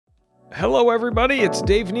Hello, everybody. It's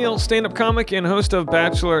Dave Neal, stand-up comic and host of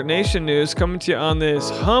Bachelor Nation News, coming to you on this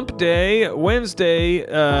Hump Day, Wednesday,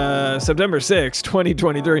 September 6,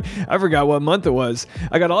 2023. I forgot what month it was.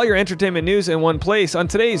 I got all your entertainment news in one place on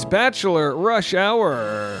today's Bachelor Rush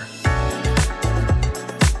Hour.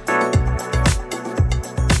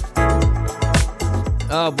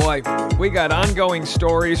 Oh boy, we got ongoing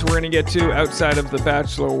stories we're going to get to outside of the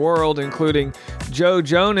Bachelor world, including Joe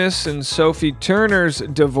Jonas and Sophie Turner's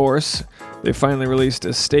divorce. They finally released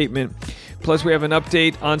a statement. Plus, we have an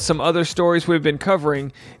update on some other stories we've been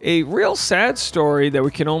covering. A real sad story that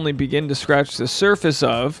we can only begin to scratch the surface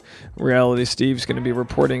of. Reality Steve's going to be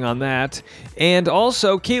reporting on that. And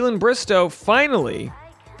also, Kaitlyn Bristowe finally...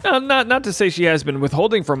 Not to say she has been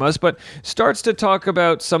withholding from us, but starts to talk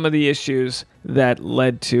about some of the issues that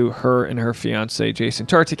led to her and her fiancé, Jason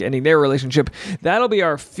Tartick, ending their relationship. That'll be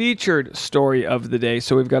our featured story of the day,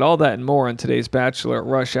 so we've got all that and more on today's Bachelor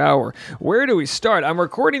Rush Hour. Where do we start? I'm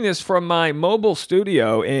recording this from my mobile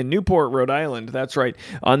studio in Newport, Rhode Island. That's right,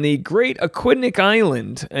 on the Great Aquidneck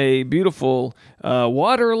Island, a beautiful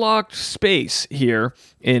waterlocked space here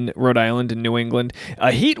in Rhode Island in New England.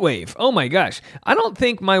 A heat wave. Oh my gosh. I don't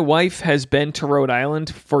think my wife has been to Rhode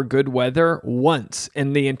Island for good weather once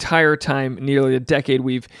in the entire time, nearly a decade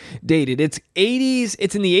we've dated. It's 80s.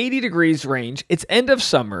 It's in the 80 degrees range. It's end of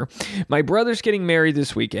summer. My brother's getting married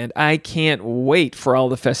this weekend. I can't wait for all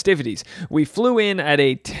the festivities. We flew in at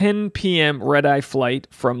a 10 p.m. red-eye flight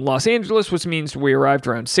from Los Angeles, which means we arrived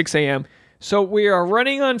around 6 a.m. So we are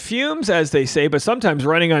running on fumes, as they say, but sometimes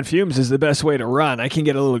running on fumes is the best way to run. I can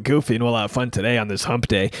get a little goofy and we'll have fun today on this hump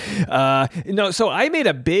day. So I made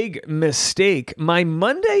a big mistake. My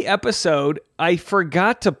Monday episode, I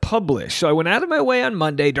forgot to publish. So I went out of my way on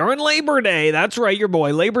Monday during Labor Day. That's right, your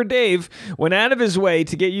boy, Labor Dave, went out of his way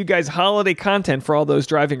to get you guys holiday content for all those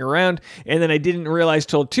driving around. And then I didn't realize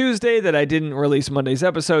till Tuesday that I didn't release Monday's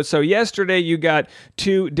episode. So yesterday you got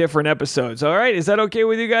 2 different episodes. All right, is that okay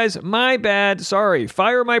with you guys? My bad. Sorry.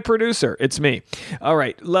 Fire my producer. It's me. All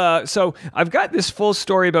right. So I've got this full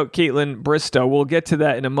story about Kaitlyn Bristowe. We'll get to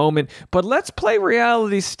that in a moment. But let's play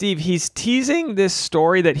Reality Steve. He's teasing this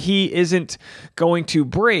story that he isn't going to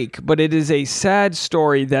break, but it is a sad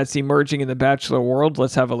story that's emerging in the Bachelor world.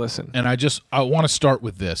 Let's have a listen. And I want to start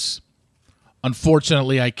with this.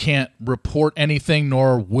 Unfortunately, I can't report anything,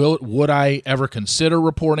 nor would I ever consider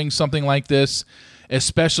reporting something like this,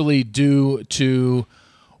 especially due to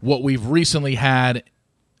what we've recently had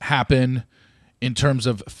happen in terms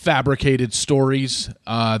of fabricated stories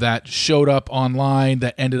that showed up online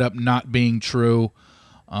that ended up not being true.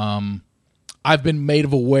 I've been made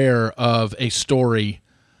aware of a story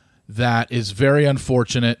that is very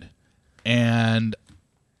unfortunate, and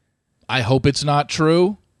I hope it's not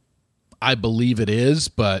true. I believe it is,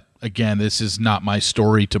 but again, this is not my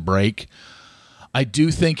story to break. I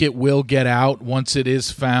do think it will get out once it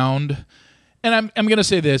is found. And I'm going to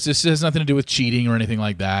say this. This has nothing to do with cheating or anything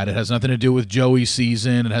like that. It has nothing to do with Joey's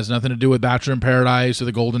season. It has nothing to do with Bachelor in Paradise or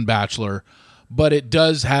the Golden Bachelor. But it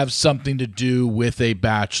does have something to do with a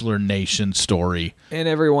Bachelor Nation story. And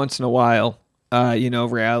every once in a while,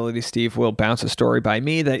 Reality Steve will bounce a story by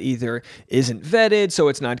me that either isn't vetted, so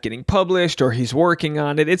it's not getting published, or he's working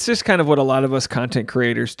on it. It's just kind of what a lot of us content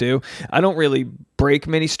creators do. I don't really break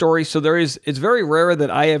many stories, so it's very rare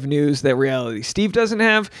that I have news that Reality Steve doesn't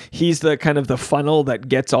have. He's the kind of the funnel that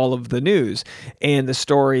gets all of the news, and the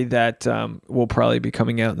story that will probably be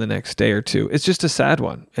coming out in the next day or two. It's just a sad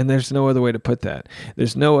one, and there's no other way to put that.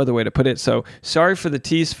 There's no other way to put it. So sorry for the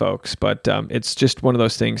tease, folks, but it's just one of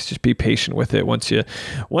those things. Just be patient with it. Once you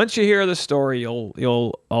hear the story,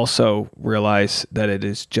 you'll also realize that it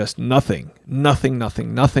is just nothing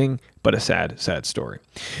but a sad story.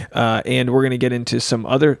 And we're going to get into some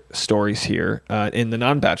other stories here in the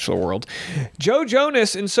non-Bachelor world. Joe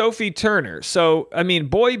Jonas and Sophie Turner. So,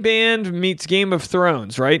 boy band meets Game of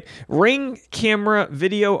Thrones, right? Ring camera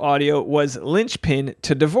video audio was linchpin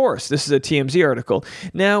to divorce. This is a TMZ article.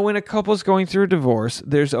 Now, when a couple's going through a divorce,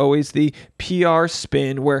 there's always the PR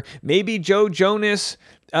spin where maybe Joe Jonas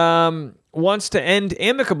wants to end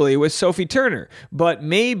amicably with Sophie Turner, but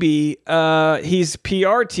maybe his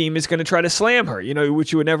PR team is going to try to slam her,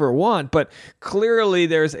 which you would never want. But clearly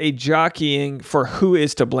there's a jockeying for who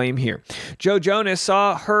is to blame here. Joe Jonas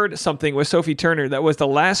heard something with Sophie Turner that was the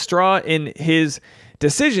last straw in his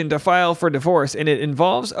decision to file for divorce, and it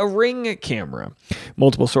involves a Ring camera.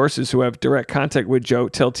 Multiple sources who have direct contact with Joe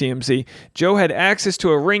tell TMZ Joe had access to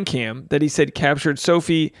a Ring cam that he said captured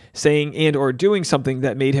Sophie saying and or doing something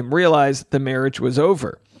that made him realize the marriage was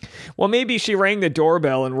over. Well, maybe she rang the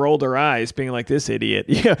doorbell and rolled her eyes, being like, this idiot.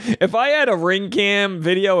 Yeah. If I had a Ring Cam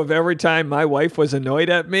video of every time my wife was annoyed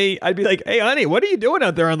at me, I'd be like, hey, honey, what are you doing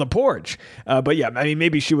out there on the porch? But yeah, I mean,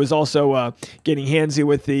 maybe she was also getting handsy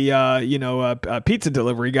with the, pizza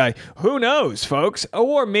delivery guy. Who knows, folks?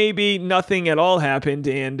 Or maybe nothing at all happened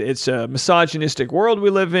and it's a misogynistic world we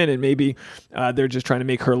live in, and maybe they're just trying to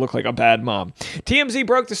make her look like a bad mom. TMZ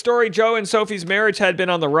broke the story. Joe and Sophie's marriage had been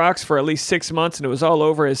on the rocks for at least 6 months, and it was all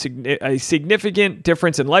over a significant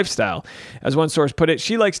difference in lifestyle. As one source put it,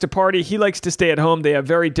 she likes to party, he likes to stay at home. They have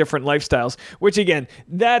very different lifestyles, which again,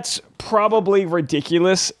 that's probably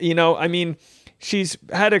ridiculous. I mean, they've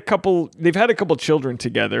had a couple children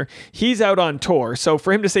together. He's out on tour. So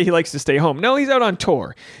for him to say he likes to stay home, no, he's out on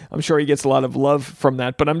tour. I'm sure he gets a lot of love from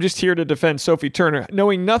that, but I'm just here to defend Sophie Turner.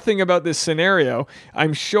 Knowing nothing about this scenario,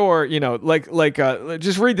 I'm sure,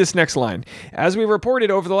 just read this next line. As we reported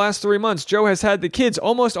over the last 3 months, Joe has had the kids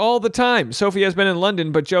almost all the time. Sophie has been in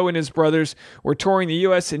London, but Joe and his brothers were touring the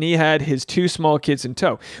U.S. and he had his 2 small kids in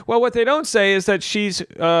tow. Well, what they don't say is that she's,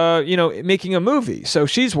 making a movie. So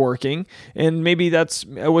she's working, and maybe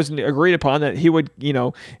it wasn't agreed upon that he would,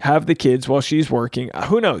 have the kids while she's working.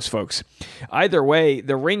 Who knows, folks? Either way,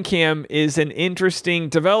 the Ring Cam is an interesting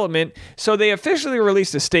development. So they officially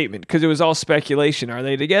released a statement because it was all speculation. Are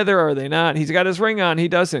they together? Are they not? He's got his ring on. He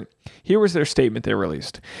doesn't. Here was their statement they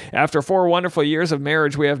released. After 4 wonderful years of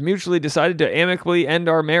marriage, we have mutually decided to amicably end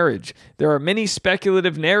our marriage. There are many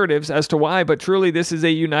speculative narratives as to why, but truly this is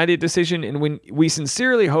a united decision, and we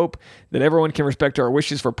sincerely hope that everyone can respect our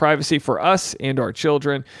wishes for privacy for us and our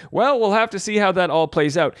children. Well, we'll have to see how that all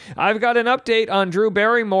plays out. I've got an update on Drew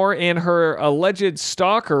Barrymore and her alleged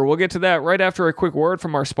stalker. We'll get to that right after a quick word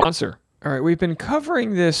from our sponsor. All right, we've been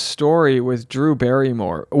covering this story with Drew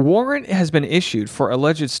Barrymore. A warrant has been issued for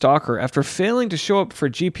alleged stalker after failing to show up for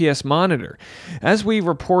GPS monitor. As we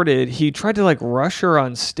reported, he tried to rush her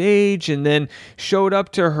on stage and then showed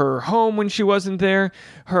up to her home when she wasn't there.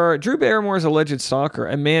 Drew Barrymore's alleged stalker,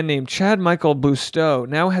 a man named Chad Michael Bristowe,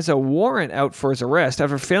 now has a warrant out for his arrest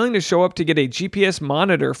after failing to show up to get a GPS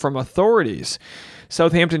monitor from authorities.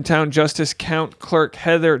 Southampton Town Justice Count Clerk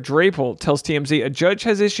Heather Drapel tells TMZ a judge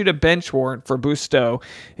has issued a bench warrant for Bristowe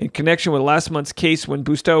in connection with last month's case when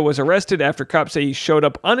Bristowe was arrested after cops say he showed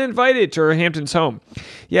up uninvited to her Hamptons home.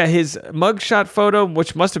 Yeah, his mugshot photo,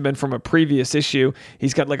 which must have been from a previous issue,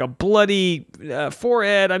 he's got a bloody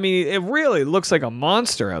forehead. I mean, it really looks like a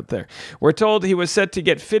monster out there. We're told he was set to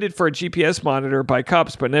get fitted for a GPS monitor by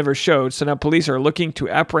cops but never showed, so now police are looking to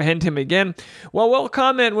apprehend him again. Well, we'll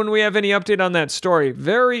comment when we have any update on that story.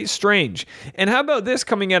 Very strange. And how about this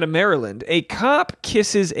coming out of Maryland? A cop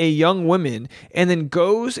kisses a young woman and then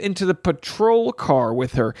goes into the patrol car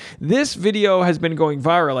with her. This video has been going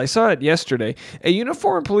viral. I saw it yesterday. A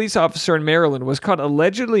uniformed police officer in Maryland was caught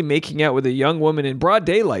allegedly making out with a young woman in broad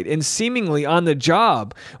daylight and seemingly on the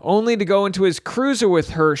job, only to go into his cruiser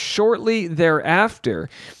with her shortly thereafter.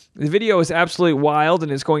 The video is absolutely wild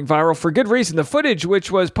and is going viral for good reason. The footage,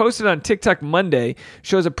 which was posted on TikTok Monday,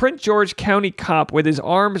 shows a Prince George County cop with his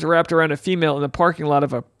arms wrapped around a female in the parking lot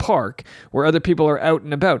of a park where other people are out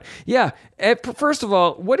and about. Yeah, first of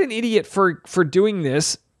all, what an idiot for doing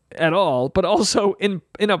this at all, but also in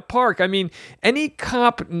a park. I mean, any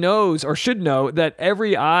cop knows or should know that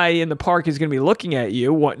every eye in the park is going to be looking at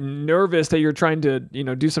you, nervous that you're trying to,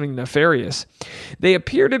 do something nefarious. They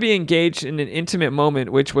appear to be engaged in an intimate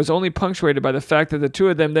moment, which was only punctuated by the fact that the two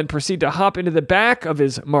of them then proceed to hop into the back of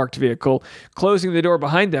his marked vehicle, closing the door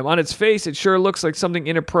behind them. On its face, it sure looks like something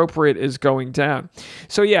inappropriate is going down.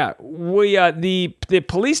 So yeah, the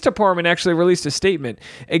police department actually released a statement.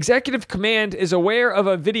 Executive Command is aware of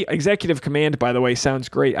a video. Executive Command, by the way, sounds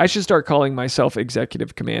great. I should start calling myself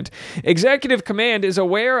Executive Command. Executive Command is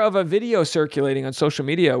aware of a video circulating on social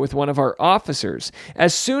media with one of our officers.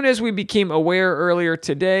 As soon as we became aware earlier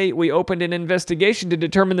today, we opened an investigation to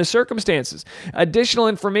determine the circumstances. Additional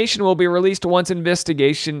information will be released once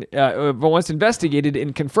investigated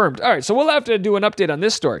and confirmed. All right, so we'll have to do an update on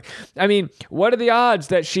this story. I mean, what are the odds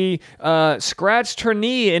that she scratched her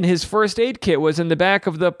knee and his first aid kit was in the back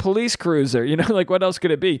of the police cruiser? What else could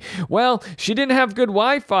it be? Well, she didn't have good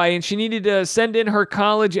Wi-Fi and she needed to send in her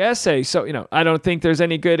college essay. So, I don't think there's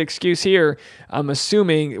any good excuse here. I'm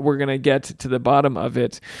assuming we're going to get to the bottom of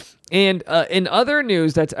it. And in other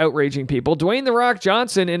news that's outraging people, Dwayne "The Rock"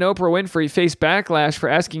 Johnson and Oprah Winfrey face backlash for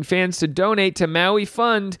asking fans to donate to Maui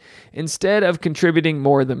Fund instead of contributing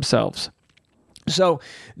more themselves. So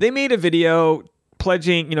they made a video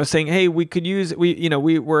pledging, saying, hey,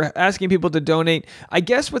 we were asking people to donate. I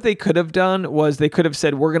guess what they could have done was they could have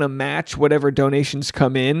said, we're going to match whatever donations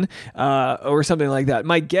come in, or something like that.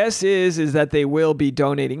 My guess is that they will be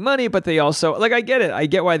donating money, but they also, like, I get it. I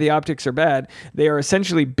get why the optics are bad. They are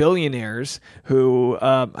essentially billionaires who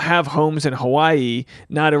have homes in Hawaii,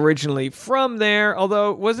 not originally from there,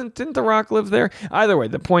 although didn't The Rock live there? Either way,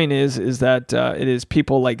 the point is that it is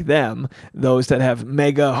people like them, those that have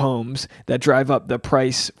mega homes, that drive up the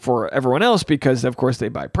price for everyone else because, of course, they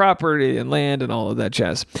buy property and land and all of that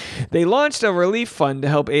jazz. They launched a relief fund to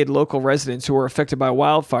help aid local residents who were affected by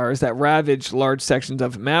wildfires that ravaged large sections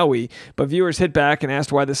of Maui, but viewers hit back and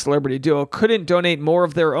asked why the celebrity duo couldn't donate more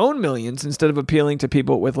of their own millions instead of appealing to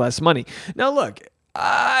people with less money. Now, look,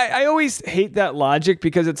 I always hate that logic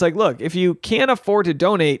because it's like, look, if you can't afford to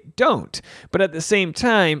donate, don't. But at the same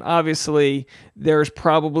time, obviously, there's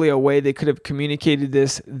probably a way they could have communicated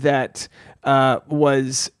this that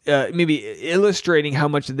was maybe illustrating how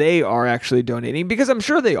much they are actually donating, because I'm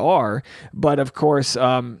sure they are. But of course,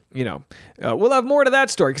 we'll have more to that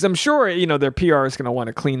story because I'm sure, their PR is going to want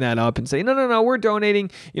to clean that up and say, no, we're donating.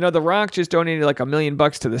 The Rock just donated like $1 million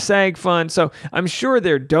to the SAG fund. So I'm sure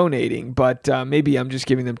they're donating, but maybe I'm just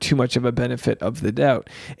giving them too much of a benefit of the doubt.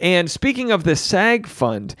 And speaking of the SAG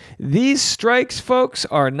fund, these strikes, folks,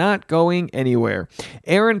 are not going anywhere.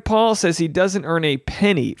 Aaron Paul says he doesn't earn a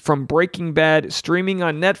penny from Breaking Bad streaming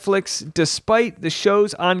on Netflix, despite the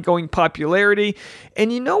show's ongoing popularity.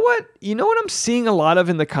 And you know what? I'm seeing a lot of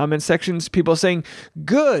in the comment sections, people saying,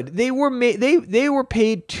 good, they were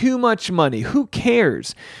paid too much money. Who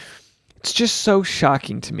cares? It's just so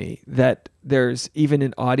shocking to me that there's even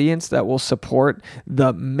an audience that will support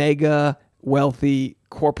the mega wealthy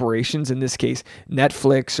corporations, in this case,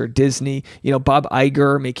 Netflix or Disney, Bob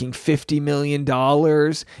Iger making $50 million.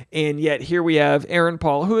 And yet here we have Aaron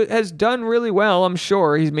Paul, who has done really well. I'm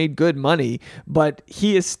sure he's made good money, but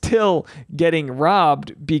he is still getting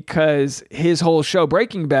robbed because his whole show,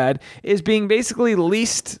 Breaking Bad, is being basically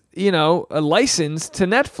leased, a license to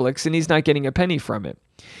Netflix, and he's not getting a penny from it.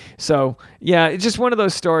 So, yeah, it's just one of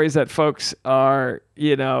those stories that folks are,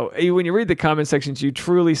 when you read the comment sections, you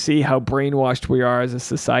truly see how brainwashed we are as a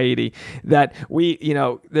society, that we,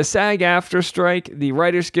 the SAG-AFTRA strike, the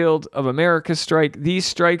Writers Guild of America strike, these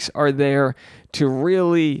strikes are there to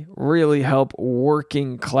really, really help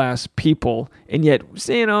working class people. And yet,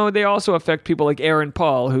 they also affect people like Aaron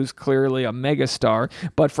Paul, who's clearly a megastar.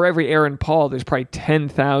 But for every Aaron Paul, there's probably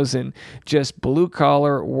 10,000 just blue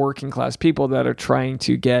collar working class people that are trying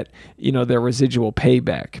to get, their residual pay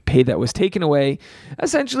that was taken away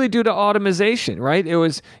essentially due to automation, right? It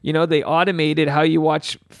was, they automated how you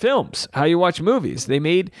watch films, how you watch movies. They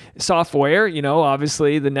made software,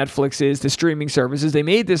 obviously the Netflix is the streaming services. They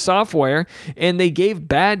made this software and they gave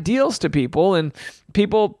bad deals to people, and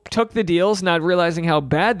people took the deals not realizing how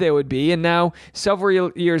bad they would be, and now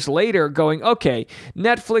several years later going, okay,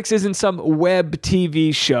 Netflix isn't some web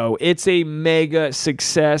TV show. It's a mega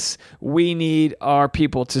success. We need our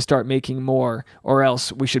people to start making more, or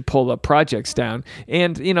else we should pull the projects down.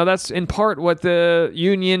 And, that's in part what the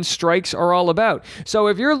union strikes are all about. So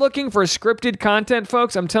if you're looking for scripted content,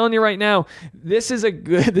 folks, I'm telling you right now, this is a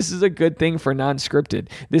good thing for non-scripted.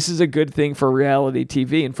 This is a good thing for reality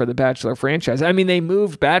TV and for the Bachelor franchise. I mean, they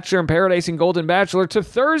moved Bachelor in Paradise and Golden Bachelor to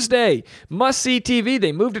Thursday. Must-see TV.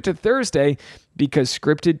 They moved it to Thursday because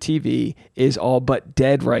scripted TV is all but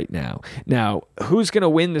dead right now. Now, who's going to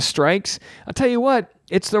win the strikes? I'll tell you what,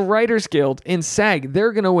 it's the Writers Guild and SAG.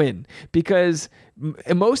 They're going to win because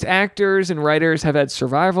most actors and writers have had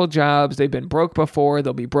survival jobs. They've been broke before.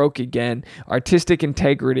 They'll be broke again. Artistic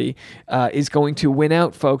integrity is going to win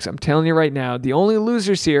out, folks. I'm telling you right now, the only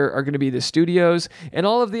losers here are going to be the studios and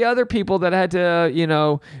all of the other people that had to,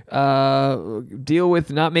 deal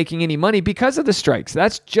with not making any money because of the strikes.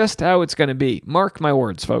 That's just how it's going to be. Mark my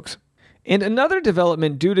words, folks. And another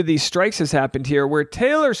development due to these strikes has happened here where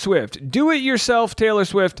Taylor Swift, do-it-yourself Taylor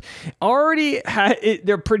Swift,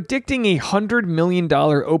 they're predicting a $100 million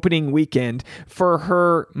opening weekend for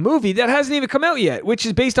her movie that hasn't even come out yet, which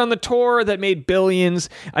is based on the tour that made billions.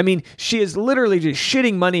 I mean, she is literally just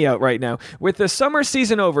shitting money out right now. With the summer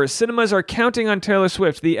season over, cinemas are counting on Taylor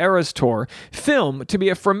Swift, the Eras Tour film, to be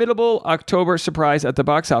a formidable October surprise at the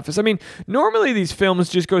box office. I mean, normally these films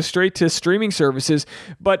just go straight to streaming services,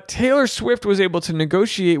 but Taylor Swift was able to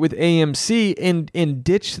negotiate with AMC and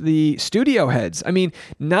ditch the studio heads. I mean,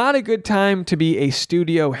 not a good time to be a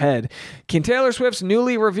studio head. Can Taylor Swift's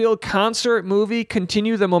newly revealed concert movie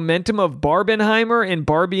continue the momentum of Barbenheimer and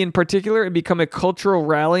Barbie in particular and become a cultural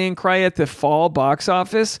rallying cry at the fall box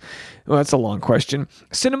office? Well, that's a long question.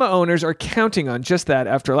 Cinema owners are counting on just that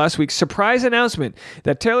after last week's surprise announcement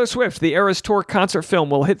that Taylor Swift, the Eras Tour concert film,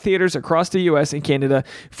 will hit theaters across the U.S. and Canada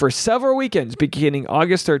for several weekends beginning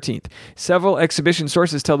August 13th. Several exhibition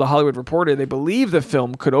sources tell The Hollywood Reporter they believe the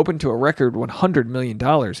film could open to a record $100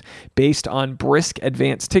 million based on brisk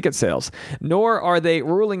advance ticket sales. Nor are they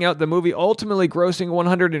ruling out the movie ultimately grossing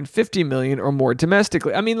 $150 million or more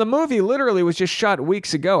domestically. I mean, the movie literally was just shot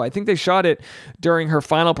weeks ago. I think they shot it during her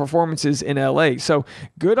final performances in LA. So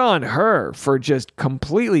good on her for just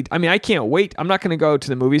completely, I mean, I can't wait. I'm not going to go to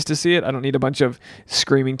the movies to see it. I don't need a bunch of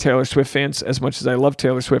screaming Taylor Swift fans as much as I love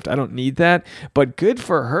Taylor Swift. I don't need that, but good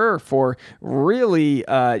for her for really,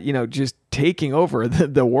 just taking over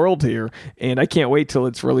the world here. And I can't wait till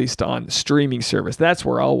it's released on streaming service. That's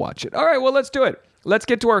where I'll watch it. All right, well, let's do it. Let's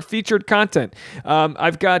get to our featured content.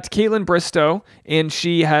 I've got Kaitlyn Bristowe, and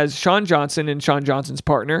she has Sean Johnson and Sean Johnson's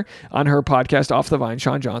partner on her podcast, Off the Vine.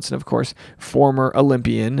 Sean Johnson, of course, former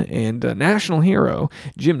Olympian and national hero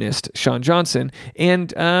gymnast Sean Johnson.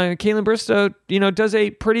 And Kaitlyn Bristowe, does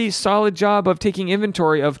a pretty solid job of taking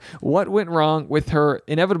inventory of what went wrong with her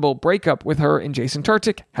inevitable breakup with her and Jason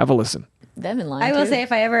Tartick. Have a listen. Them in line. I will say,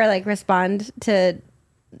 if I ever respond to,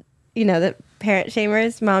 the parent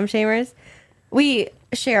shamers, mom shamers, we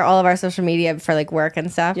share all of our social media for work and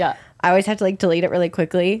stuff. Yeah. I always have to delete it really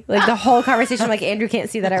quickly. The whole conversation, Andrew can't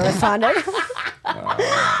see that I responded.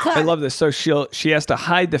 I love this. So she has to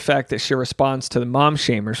hide the fact that she responds to the mom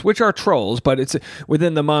shamers, which are trolls, but it's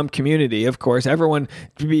within the mom community, of course. Everyone,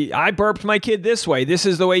 I burped my kid this way. This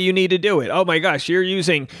is the way you need to do it. Oh my gosh, you're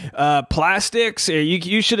using plastics.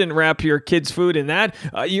 You shouldn't wrap your kid's food in that.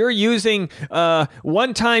 You're using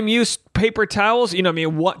one-time use paper towels.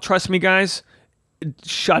 What? Trust me, guys.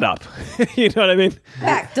 Shut up. You know what I mean?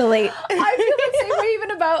 Back, delete. I feel the same way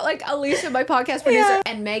even about Alicia, my podcast producer,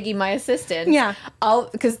 and Maggie, my assistant. Yeah.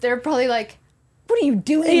 Because they're probably what are you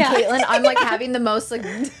doing, Kaitlyn? I'm having the most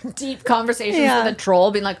deep conversations with a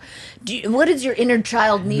troll, being what is your inner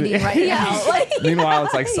child needing right now? Meanwhile,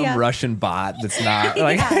 it's some Russian bot that's not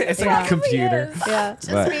it's a computer. Yeah,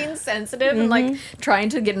 just being sensitive and trying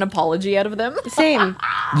to get an apology out of them. Same.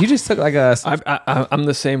 You just took I'm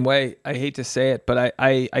the same way. I hate to say it, but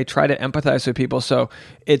I try to empathize with people. So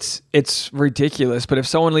it's ridiculous. But if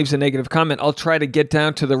someone leaves a negative comment, I'll try to get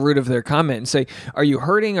down to the root of their comment and say, are you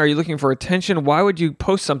hurting? Are you looking for attention? Why would you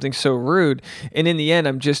post something so rude? And in the end,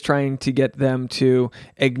 I'm just trying to get them to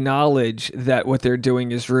acknowledge that what they're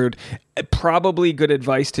doing is rude. Probably good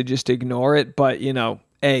advice to just ignore it, but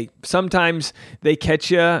hey, sometimes they catch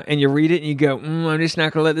you and you read it and you go, I'm just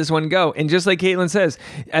not going to let this one go. And just like Kaitlyn says,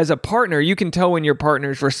 as a partner, you can tell when your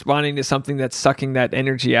partner's responding to something that's sucking that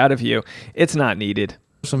energy out of you. It's not needed.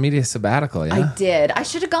 social media sabbatical, yeah? I did. I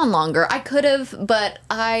should have gone longer. I could have, but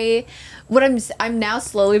I'm now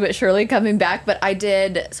slowly but surely coming back, but I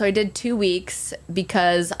did 2 weeks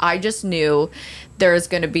because I just knew there's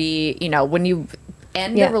going to be, when you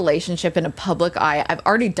end a relationship in a public eye, I've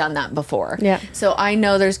already done that before. Yeah. So I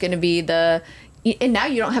know there's going to be and now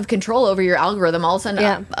you don't have control over your algorithm. All of a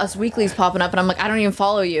sudden, Us Weekly's popping up, and I'm like, I don't even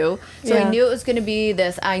follow you. So I knew it was going to be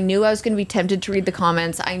this. I knew I was going to be tempted to read the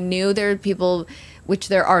comments. I knew there are people, which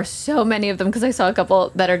there are so many of them, because I saw a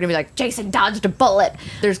couple that are going to be like, Jason dodged a bullet.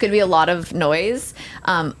 There's going to be a lot of noise.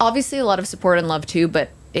 Obviously, a lot of support and love, too, but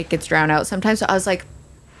it gets drowned out sometimes. So I was like,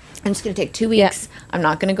 I'm just going to take 2 weeks. Yeah. I'm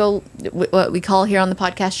not going to go what we call here on the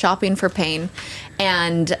podcast shopping for pain.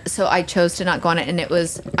 And so I chose to not go on it. And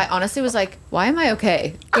I honestly was like, why am I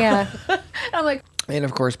okay? Yeah. And I'm like, and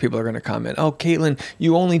of course, people are going to comment, oh, Kaitlyn,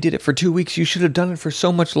 you only did it for 2 weeks. You should have done it for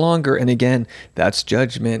so much longer. And again, that's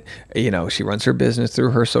judgment. She runs her business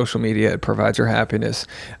through her social media. It provides her happiness.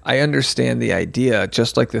 I understand the idea,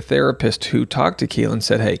 just like the therapist who talked to Kaitlyn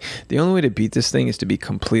said, hey, the only way to beat this thing is to be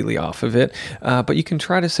completely off of it. But you can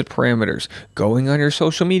try to set parameters. Going on your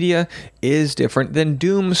social media is different than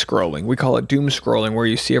doom scrolling. We call it doom scrolling, where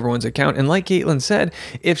you see everyone's account. And like Kaitlyn said,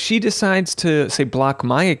 if she decides to, say, block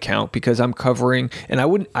my account because I'm covering, and I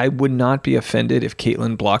would not be offended if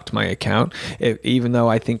Kaitlyn blocked my account, even though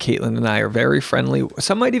I think Kaitlyn and I are very friendly.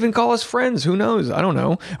 Some might even call us friends. Who knows? I don't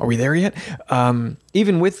know. Are we there yet?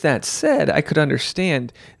 even with that said, I could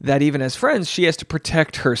understand that even as friends, she has to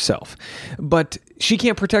protect herself. But she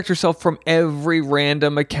can't protect herself from every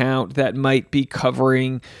random account that might be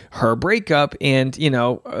covering her breakup. And,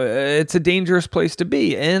 it's a dangerous place to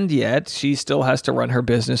be. And yet she still has to run her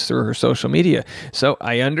business through her social media. So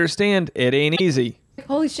I understand it ain't easy.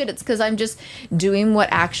 Holy shit, it's because I'm just doing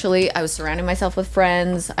what I was surrounding myself with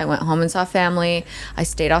friends. I went home and saw family. I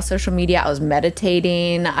stayed off social media. I was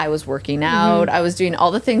meditating. I was working out. I was doing all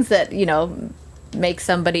the things that, make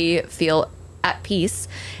somebody feel at peace.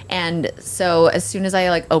 And so as soon as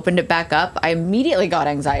I opened it back up, I immediately got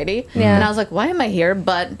anxiety. Yeah. And I was like, why am I here?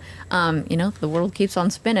 But, the world keeps on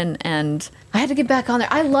spinning and I had to get back on there.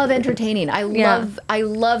 I love entertaining. I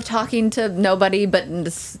love talking to nobody, but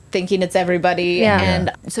just thinking it's everybody. Yeah.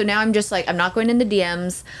 And so now I'm just I'm not going in the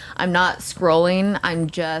DMs. I'm not scrolling. I'm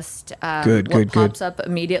just, what pops up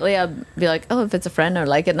immediately, I'll be like, oh, if it's a friend or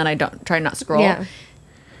like it, and then I don't try not scroll. Yeah.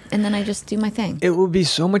 And then I just do my thing. It would be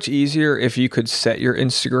so much easier if you could set your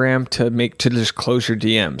Instagram to just close your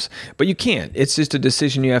DMs. But you can't. It's just a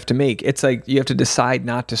decision you have to make. It's like you have to decide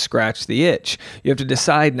not to scratch the itch. You have to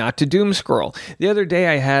decide not to doom scroll. The other day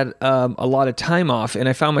I had a lot of time off and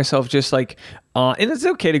I found myself just and it's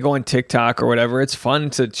okay to go on TikTok or whatever. It's fun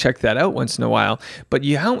to check that out once in a while. But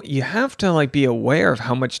you have to be aware of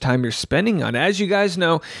how much time you're spending on it. As you guys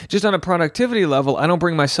know, just on a productivity level, I don't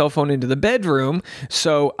bring my cell phone into the bedroom.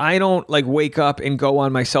 So I don't wake up and go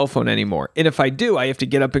on my cell phone anymore. And if I do, I have to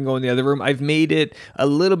get up and go in the other room. I've made it a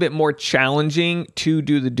little bit more challenging to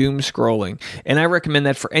do the doom scrolling. And I recommend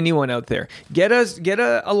that for anyone out there. Get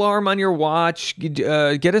a alarm on your watch.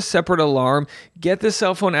 Get a separate alarm. Get the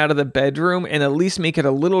cell phone out of the bedroom and at least make it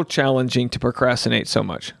a little challenging to procrastinate so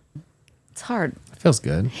much. It's hard. It feels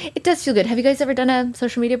good. It does feel good. Have you guys ever done a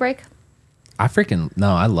social media break? I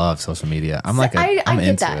love social media. I'm I'm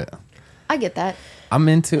into it. I get that. I'm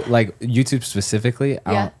into YouTube specifically.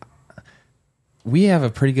 Yeah. We have a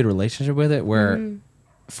pretty good relationship with it where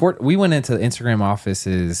we went into the Instagram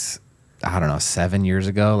offices, I don't know, 7 years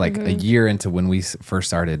ago, a year into when we first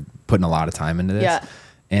started putting a lot of time into this. Yeah.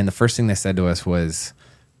 And the first thing they said to us was,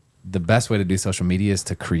 the best way to do social media is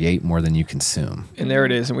to create more than you consume. And there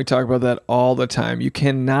it is. And we talk about that all the time. You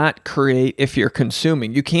cannot create if you're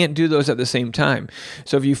consuming. You can't do those at the same time.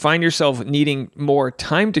 So if you find yourself needing more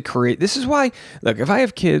time to create, this is why, look, if I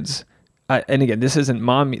have kids, and again, this isn't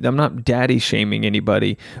I'm not daddy shaming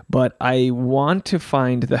anybody, but I want to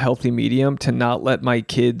find the healthy medium to not let my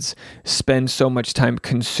kids spend so much time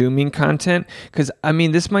consuming content. Because,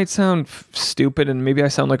 this might sound stupid and maybe I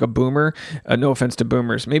sound like a boomer. No offense to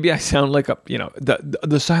boomers. Maybe I sound like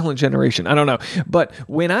the silent generation. I don't know. But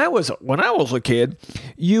when I was a kid,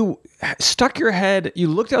 you stuck your head, you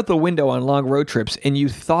looked out the window on long road trips and you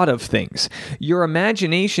thought of things. Your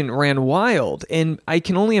imagination ran wild. And I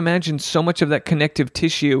can only imagine so much of that connective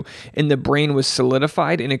tissue in the brain was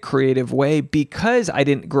solidified in a creative way because I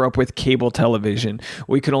didn't grow up with cable television.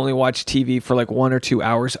 We could only watch TV for 1 or 2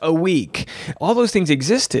 hours a week. All those things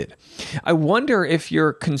existed. I wonder if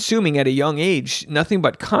you're consuming at a young age nothing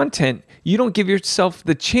but content, you don't give yourself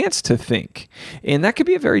the chance to think. And that could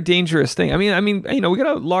be a very dangerous thing. We got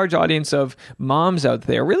a large audience of moms out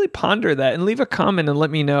there. Really ponder that and leave a comment and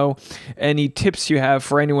let me know any tips you have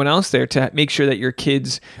for anyone else there to make sure that your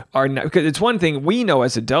kids are not, because it's one thing we know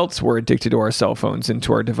as adults we're addicted to our cell phones and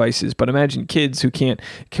to our devices, but imagine kids who can't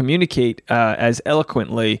communicate as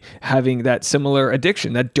eloquently having that similar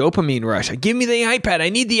addiction, that dopamine rush. Give me the iPad. I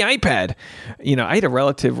need the iPad. I had a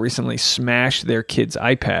relative recently smash their kid's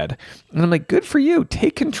iPad. And I'm like, good for you.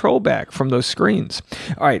 Take control back from those screens.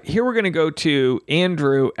 All right, here we're going to go to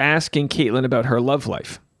Andrew asking Kaitlyn about her love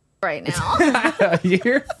life. Right now.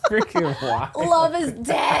 You're freaking wild. Love is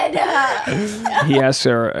dead. He asked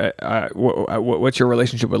her, what's your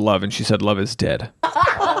relationship with love? And she said, love is dead.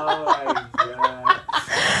 Oh my God.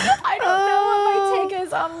 I don't know what my take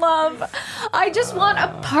is on love. I just want a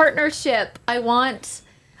partnership. I want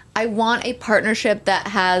a partnership that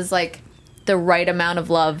has the right amount of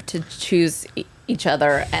love to choose each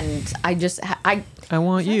other, and I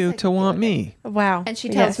want you to want me. Wow. And she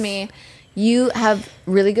tells me, you have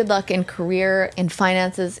really good luck in career, in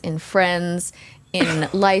finances, in friends, in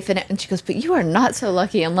life, and she goes, but you are not so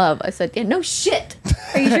lucky in love. I said, yeah, no shit.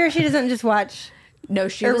 Are you sure she doesn't just watch? No,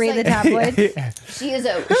 she or read the tabloids. She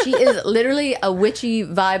is literally a witchy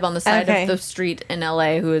vibe on the side of the street in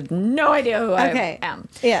LA who has no idea who I am.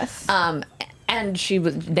 Yes. And she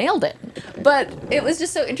nailed it. But it was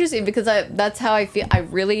just so interesting because that's how I feel. I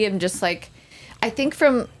really am just I think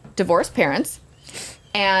from divorced parents,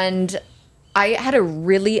 and I had a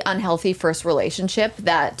really unhealthy first relationship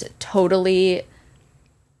that totally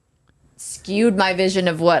skewed my vision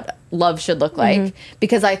of what love should look like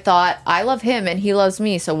because I thought I love him and he loves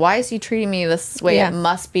me. So why is he treating me this way? It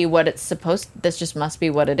must be what it's supposed. This just must be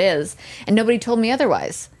what it is. And nobody told me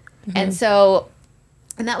otherwise. And so,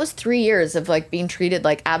 and that was 3 years of like being treated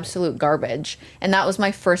like absolute garbage. And that was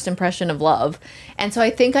my first impression of love. And so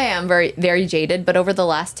I think I am very, very jaded. But over the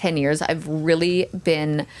last 10 years, I've really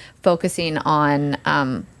been focusing on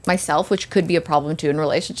myself, which could be a problem too in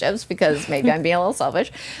relationships because maybe I'm being a little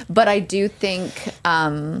selfish. But I do think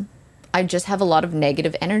I just have a lot of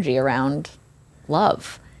negative energy around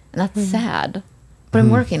love. And that's sad. But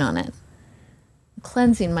I'm working on it. I'm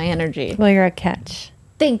cleansing my energy. Well, you're a catch.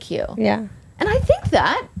 Thank you. Yeah. And I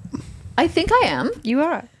think I am. You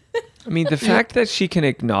are. I mean, the fact that she can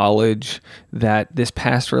acknowledge that this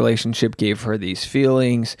past relationship gave her these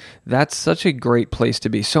feelings, that's such a great place to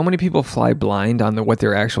be. So many people fly blind on what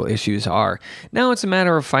their actual issues are. Now it's a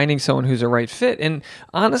matter of finding someone who's a right fit. And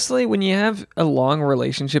honestly, when you have a long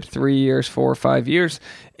relationship, 3 years, 4 or 5 years,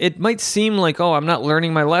 it might seem like, oh, I'm not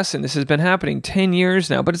learning my lesson. This has been happening 10 years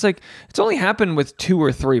now. But it's like, it's only happened with 2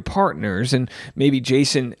 or 3 partners. And maybe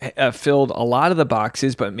Jason filled a lot of the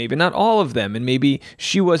boxes, but maybe not all of them. And maybe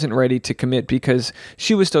she wasn't ready to commit because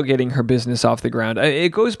she was still getting her business off the ground.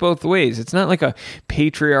 It goes both ways. It's not like a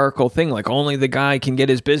patriarchal thing, like only the guy can get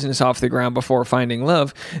his business off the ground before finding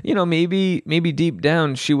love. You know, maybe deep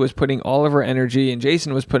down she was putting all of her energy and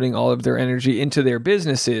Jason was putting all of their energy into their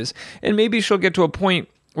businesses. And maybe she'll get to a point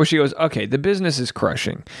where she goes, okay, the business is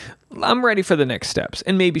crushing. I'm ready for the next steps.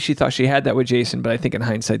 And maybe she thought she had that with Jason, but I think in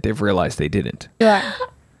hindsight, they've realized they didn't. Yeah.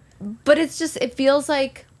 But it's just, it feels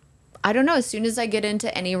like, I don't know, as soon as I get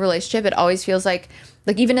into any relationship, it always feels like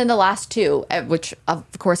even in the last 2, which of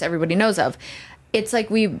course everybody knows of, it's like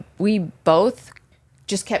we both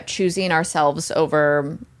just kept choosing ourselves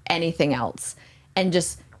over anything else and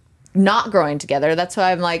just not growing together. That's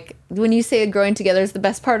why I'm like, when you say growing together is the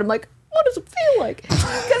best part, I'm like, what does it feel like?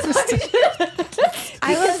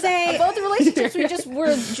 I will say both the relationships we just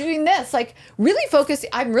were doing this, like really focused.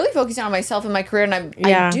 I'm really focusing on myself and my career, and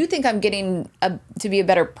I do think I'm getting to be a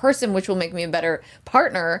better person, which will make me a better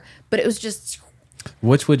partner. But it was just.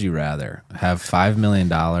 Which would you rather have $5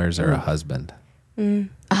 million or a husband? A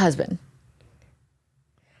husband.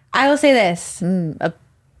 I will say this.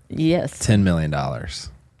 Yes. $10 million.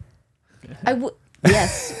 I would.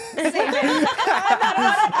 Yes.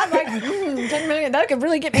 I'm like, 10 million, that could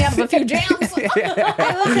really get me out of a few jams.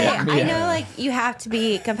 I will say, I know like you have to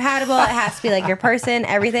be compatible. It has to be like your person,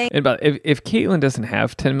 everything. And but if Kaitlyn doesn't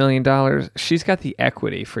have $10 million, she's got the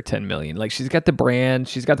equity for $10 million. Like she's got the brand,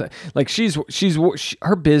 she's got the like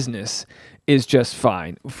her business is just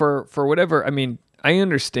fine for whatever. I mean, I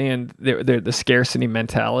understand the scarcity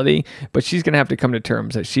mentality, but she's going to have to come to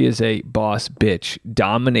terms that she is a boss bitch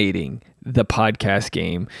dominating the podcast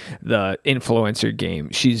game, the influencer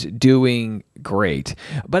game. She's doing great.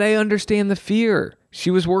 But I understand the fear.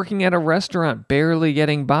 She was working at a restaurant, barely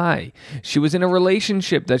getting by. She was in a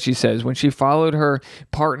relationship that she says when she followed her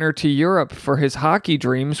partner to Europe for his hockey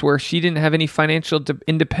dreams where she didn't have any financial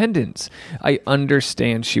independence. I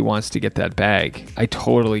understand she wants to get that bag. I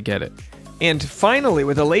totally get it. And finally,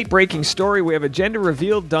 with a late-breaking story, we have a gender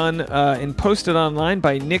reveal done and posted online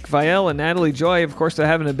by Nick Viall and Natalie Joy. Of course, they're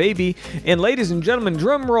having a baby. And ladies and gentlemen,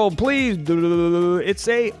 drum roll, please. It's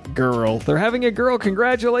a girl. They're having a girl.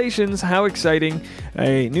 Congratulations. How exciting.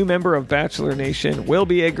 A new member of Bachelor Nation will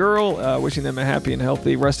be a girl. Wishing them a happy and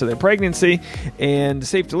healthy rest of their pregnancy and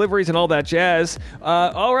safe deliveries and all that jazz.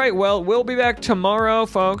 All right, well, we'll be back tomorrow,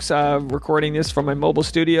 folks. Recording this from my mobile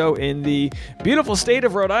studio in the beautiful state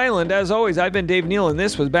of Rhode Island. As always, I've been Dave Neal, and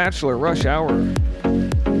this was Bachelor Rush Hour.